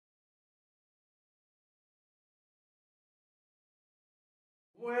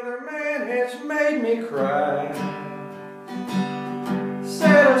Weatherman has made me cry.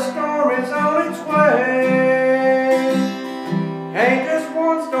 Said a storm is on its way. Ain't just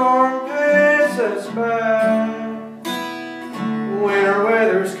one storm pass us by. Winter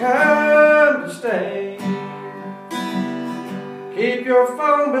weather's come to stay. Keep your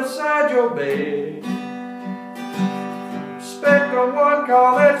phone beside your bed. Expect a one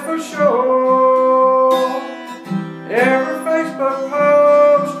call, that's for sure. Every Facebook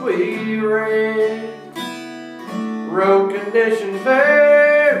post we read, road conditions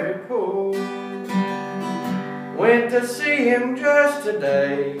very poor. Went to see him just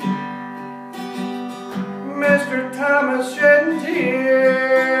today. Mr. Thomas shedding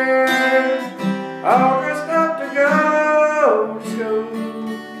tears, all dressed up to go to school.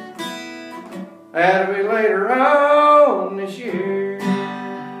 That'll be later on this year.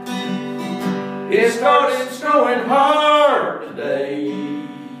 It started snowing hard today.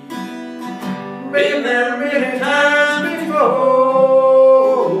 Been there many times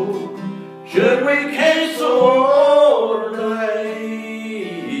before. Should we cancel or delay?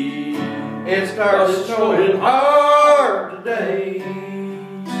 It started snowing hard today.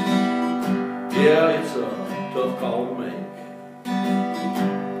 Yeah, it's a tough call to make.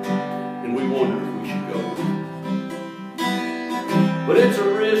 And we wonder if we should go. But it's a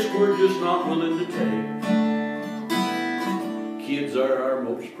risk we're just not willing to take. Kids are our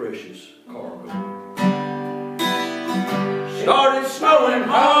most precious cargo. Started snowing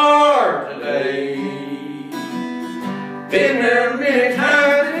hard today. Been there many times